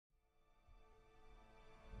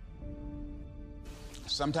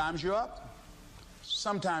Sometimes you're up,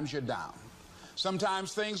 sometimes you're down.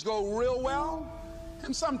 Sometimes things go real well,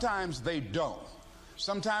 and sometimes they don't.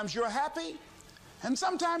 Sometimes you're happy, and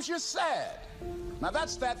sometimes you're sad. Now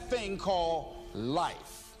that's that thing called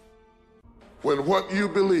life. When what you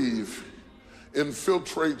believe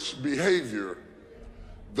infiltrates behavior,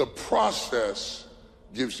 the process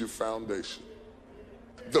gives you foundation.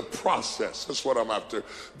 The process, that's what I'm after.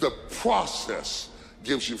 The process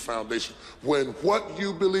gives you foundation. When what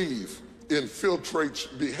you believe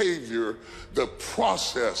infiltrates behavior, the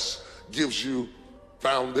process gives you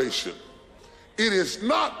foundation. It is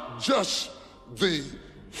not just the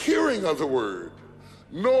hearing of the word,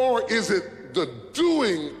 nor is it the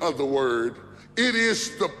doing of the word. It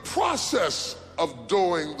is the process of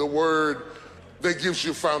doing the word that gives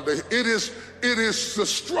you foundation. It is the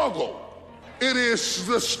struggle. It is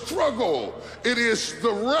the struggle. It is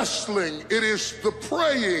the wrestling. It is the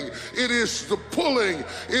praying. It is the pulling.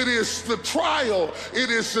 It is the trial.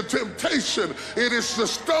 It is the temptation. It is the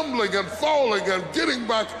stumbling and falling and getting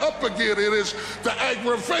back up again. It is the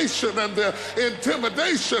aggravation and the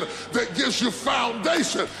intimidation that gives you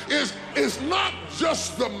foundation. It's not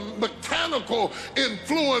just the mechanical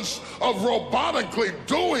influence of robotically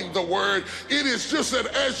doing the word. It is just that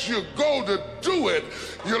as you go to do it,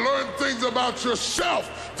 you learn things about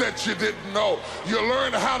yourself that you didn't know. You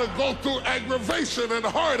learn how to go through aggravation and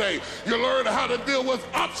heartache. You learn how to deal with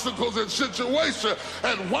obstacles and situations.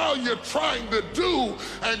 And while you're trying to do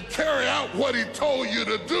and carry out what he told you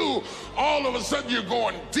to do, all of a sudden you're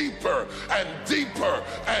going deeper and deeper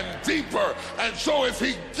and deeper. And so if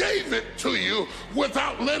he gave it to you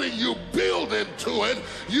without letting you build into it,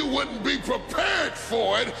 you wouldn't be prepared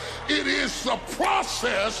for it. It is the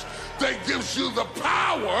process that gives you the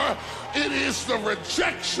power. It is the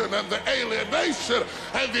rejection and the alienation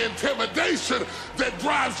and the intimidation that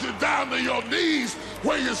drives you down to your knees,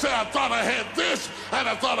 where you say, I thought I had this, and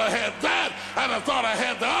I thought I had that, and I thought I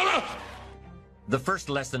had the other. The first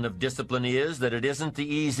lesson of discipline is that it isn't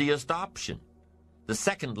the easiest option. The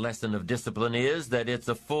second lesson of discipline is that it's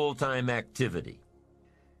a full-time activity.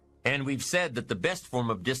 And we've said that the best form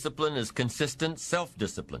of discipline is consistent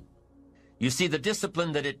self-discipline. You see, the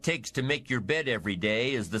discipline that it takes to make your bed every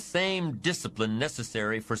day is the same discipline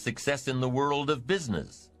necessary for success in the world of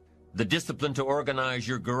business. The discipline to organize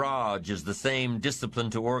your garage is the same discipline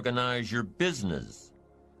to organize your business.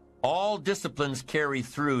 All disciplines carry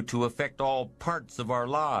through to affect all parts of our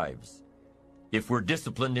lives. If we're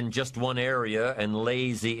disciplined in just one area and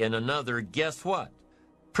lazy in another, guess what?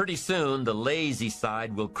 Pretty soon, the lazy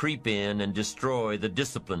side will creep in and destroy the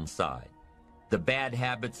disciplined side. The bad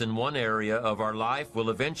habits in one area of our life will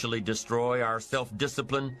eventually destroy our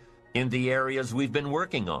self-discipline in the areas we've been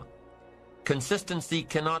working on. Consistency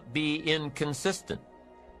cannot be inconsistent.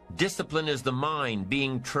 Discipline is the mind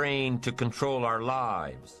being trained to control our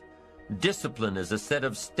lives. Discipline is a set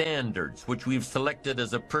of standards which we've selected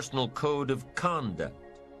as a personal code of conduct.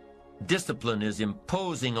 Discipline is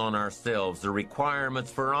imposing on ourselves the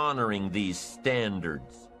requirements for honoring these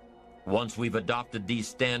standards. Once we've adopted these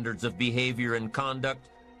standards of behavior and conduct,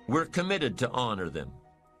 we're committed to honor them.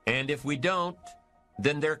 And if we don't,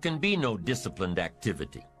 then there can be no disciplined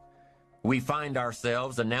activity. We find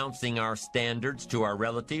ourselves announcing our standards to our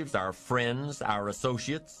relatives, our friends, our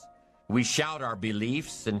associates. We shout our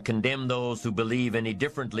beliefs and condemn those who believe any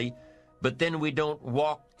differently, but then we don't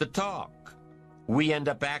walk the talk. We end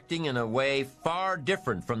up acting in a way far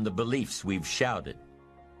different from the beliefs we've shouted.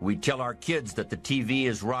 We tell our kids that the TV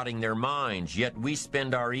is rotting their minds, yet we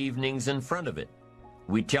spend our evenings in front of it.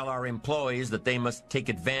 We tell our employees that they must take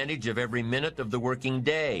advantage of every minute of the working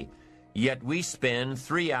day, yet we spend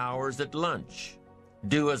 3 hours at lunch.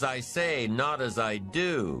 Do as I say, not as I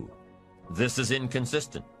do. This is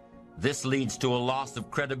inconsistent. This leads to a loss of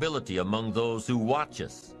credibility among those who watch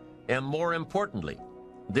us. And more importantly,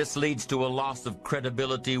 this leads to a loss of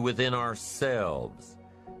credibility within ourselves.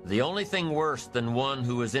 The only thing worse than one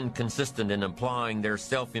who is inconsistent in applying their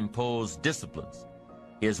self-imposed disciplines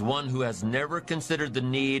is one who has never considered the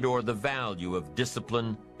need or the value of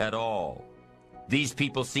discipline at all. These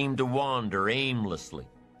people seem to wander aimlessly,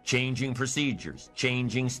 changing procedures,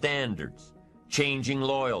 changing standards, changing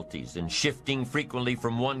loyalties, and shifting frequently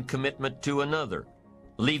from one commitment to another,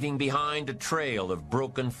 leaving behind a trail of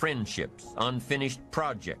broken friendships, unfinished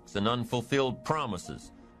projects, and unfulfilled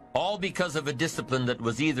promises, all because of a discipline that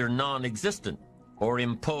was either non-existent or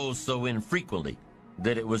imposed so infrequently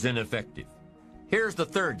that it was ineffective. Here's the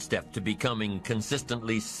third step to becoming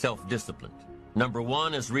consistently self-disciplined. Number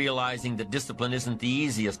one is realizing that discipline isn't the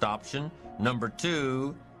easiest option. Number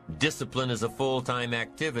two, discipline is a full-time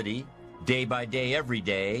activity, day by day, every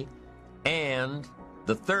day. And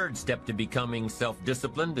The third step to becoming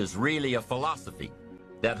self-disciplined is really a philosophy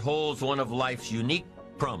that holds one of life's unique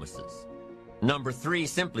promises. Number 3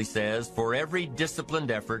 simply says, for every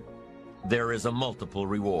disciplined effort, there is a multiple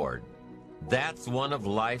reward. That's one of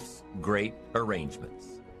life's great arrangements.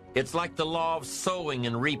 It's like the law of sowing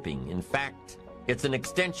and reaping. In fact, it's an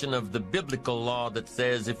extension of the biblical law that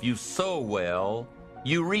says if you sow well,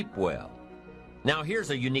 you reap well. Now here's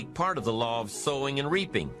a unique part of the law of sowing and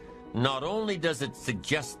reaping. Not only does it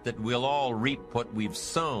suggest that we'll all reap what we've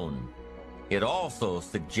sown, it also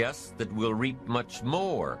suggests that we'll reap much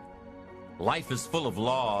more. Life is full of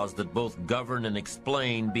laws that both govern and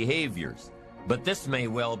explain behaviors, but this may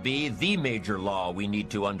well be the major law we need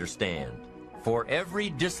to understand. For every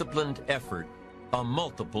disciplined effort, a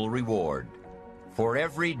multiple reward. For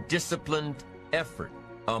every disciplined effort,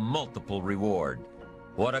 a multiple reward.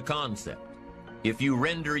 What a concept. If you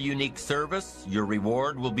render unique service, your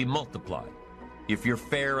reward will be multiplied. If you're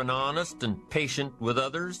fair and honest and patient with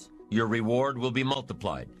others, your reward will be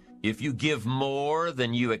multiplied. If you give more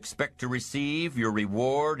than you expect to receive, your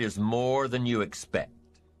reward is more than you expect.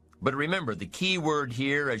 But remember, the key word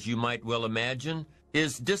here, as you might well imagine,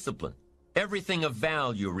 is discipline. Everything of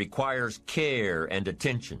value requires care and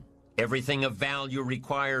attention. Everything of value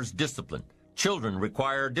requires discipline. Children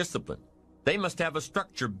require discipline. They must have a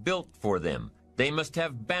structure built for them. They must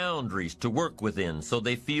have boundaries to work within so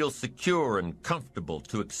they feel secure and comfortable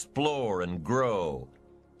to explore and grow.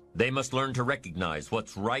 They must learn to recognize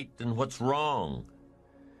what's right and what's wrong.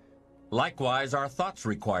 Likewise, our thoughts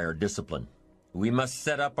require discipline. We must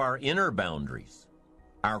set up our inner boundaries,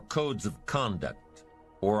 our codes of conduct,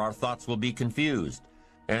 or our thoughts will be confused.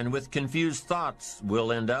 And with confused thoughts,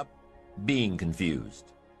 we'll end up being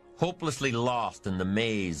confused, hopelessly lost in the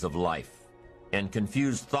maze of life. And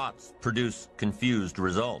confused thoughts produce confused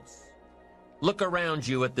results. Look around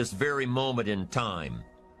you at this very moment in time.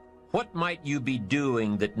 What might you be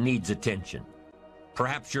doing that needs attention?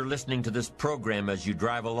 Perhaps you're listening to this program as you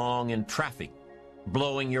drive along in traffic,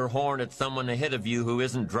 blowing your horn at someone ahead of you who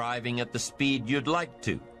isn't driving at the speed you'd like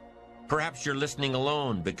to. Perhaps you're listening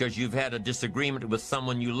alone because you've had a disagreement with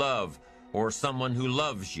someone you love or someone who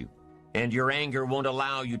loves you, and your anger won't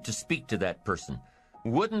allow you to speak to that person.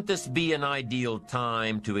 Wouldn't this be an ideal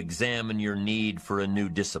time to examine your need for a new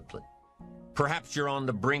discipline? Perhaps you're on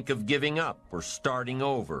the brink of giving up or starting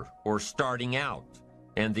over or starting out,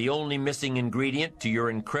 and the only missing ingredient to your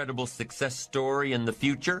incredible success story in the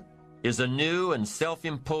future is a new and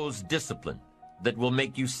self-imposed discipline that will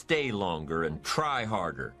make you stay longer and try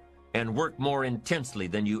harder and work more intensely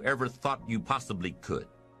than you ever thought you possibly could.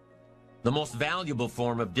 The most valuable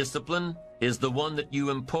form of discipline is the one that you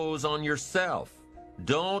impose on yourself.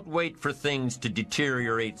 Don't wait for things to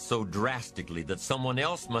deteriorate so drastically that someone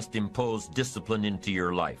else must impose discipline into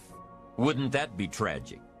your life. Wouldn't that be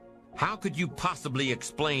tragic? How could you possibly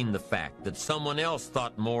explain the fact that someone else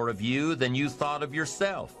thought more of you than you thought of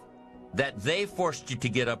yourself? That they forced you to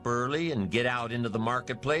get up early and get out into the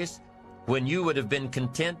marketplace when you would have been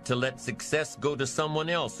content to let success go to someone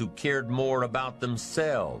else who cared more about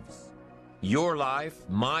themselves? Your life,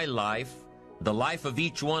 my life, the life of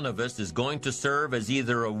each one of us is going to serve as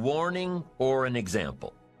either a warning or an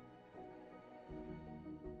example.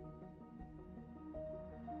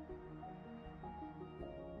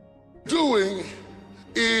 Doing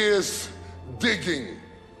is digging.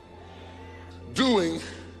 Doing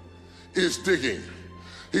is digging.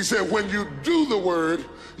 He said, when you do the word,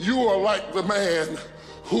 you are like the man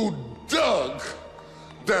who dug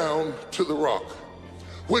down to the rock.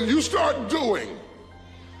 When you start doing,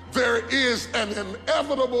 there is an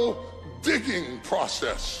inevitable digging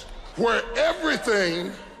process where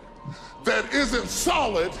everything that isn't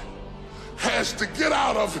solid has to get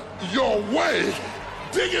out of your way,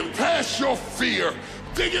 digging past your fear,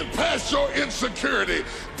 digging past your insecurity,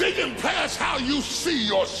 digging past how you see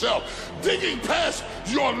yourself, digging past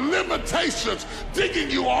your limitations,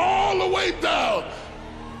 digging you all the way down.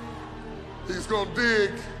 He's gonna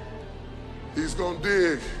dig, he's gonna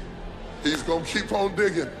dig, he's gonna keep on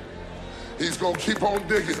digging. He's going to keep on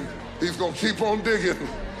digging. He's going to keep on digging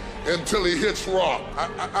until he hits rock.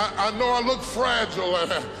 I know I look fragile,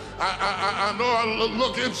 and I know I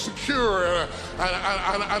look insecure, and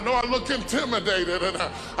I know I look intimidated, and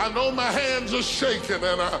I know my hands are shaking,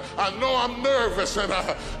 and I know I'm nervous, and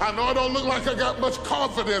I know I don't look like I got much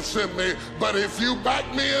confidence in me, but if you back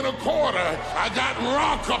me in a corner, I got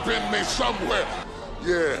rock up in me somewhere.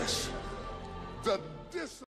 Yes.